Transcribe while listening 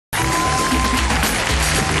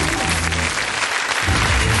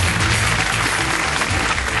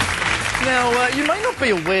Now, you may not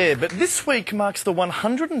be aware, but this week marks the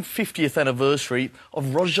 150th anniversary of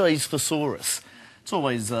Roget's Thesaurus. It's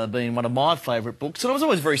always been one of my favourite books, and I was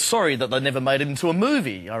always very sorry that they never made it into a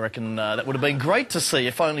movie. I reckon that would have been great to see,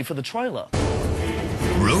 if only for the trailer.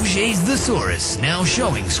 Roget's Thesaurus, now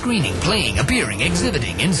showing, screening, playing, appearing,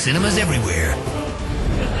 exhibiting in cinemas everywhere.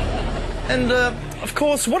 And, of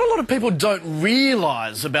course, what a lot of people don't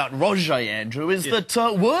realise about Roget, Andrew, is that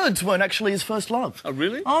words weren't actually his first love. Oh,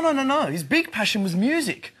 really? Oh, no. His big passion was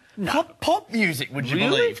music. No. Pop music, would you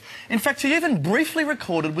believe? In fact, he even briefly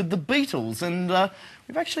recorded with the Beatles, and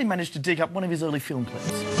we've actually managed to dig up one of his early film clips.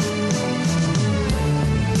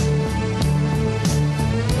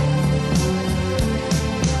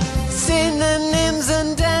 Synonyms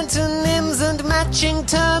and antonyms and matching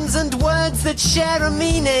terms and words that share a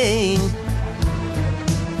meaning.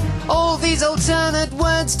 All these alternate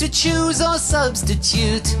words to choose or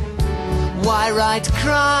substitute. Why write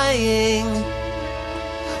crying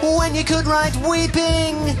when you could write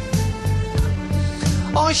weeping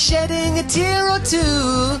or shedding a tear or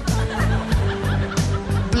two?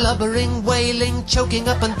 Blubbering, wailing, choking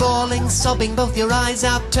up and bawling, sobbing both your eyes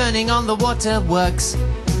out, turning on the waterworks.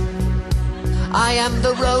 I am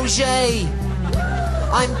the Roget,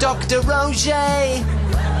 I'm Dr. Roget.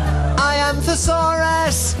 I am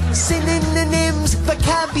Thesaurus, synonyms,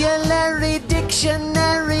 vocabulary,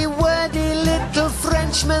 dictionary, wordy little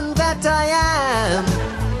Frenchman that I am.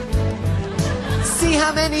 See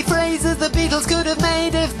how many phrases the Beatles could have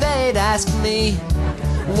made if they'd asked me.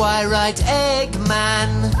 Why write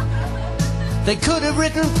Eggman? They could have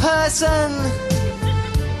written person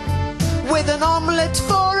with an omelette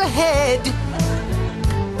for a head.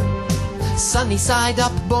 Sunny side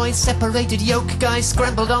up boy, separated yolk guy,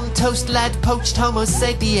 scrambled on toast lad, poached homo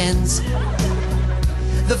sapiens.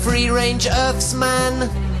 The free-range earth's man,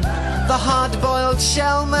 the hard-boiled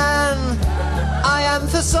shell man. I am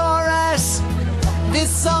Thesaurus. This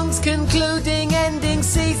song's concluding, ending,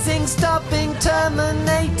 ceasing, stopping,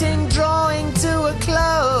 terminating, drawing to a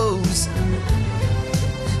close.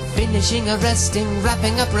 Finishing, arresting,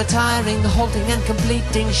 wrapping up, retiring, halting and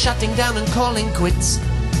completing, shutting down and calling quits.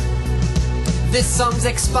 This song's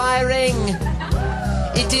expiring.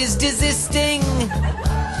 It is desisting.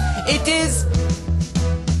 It is...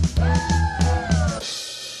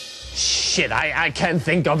 Shit, I can't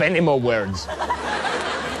think of any more words.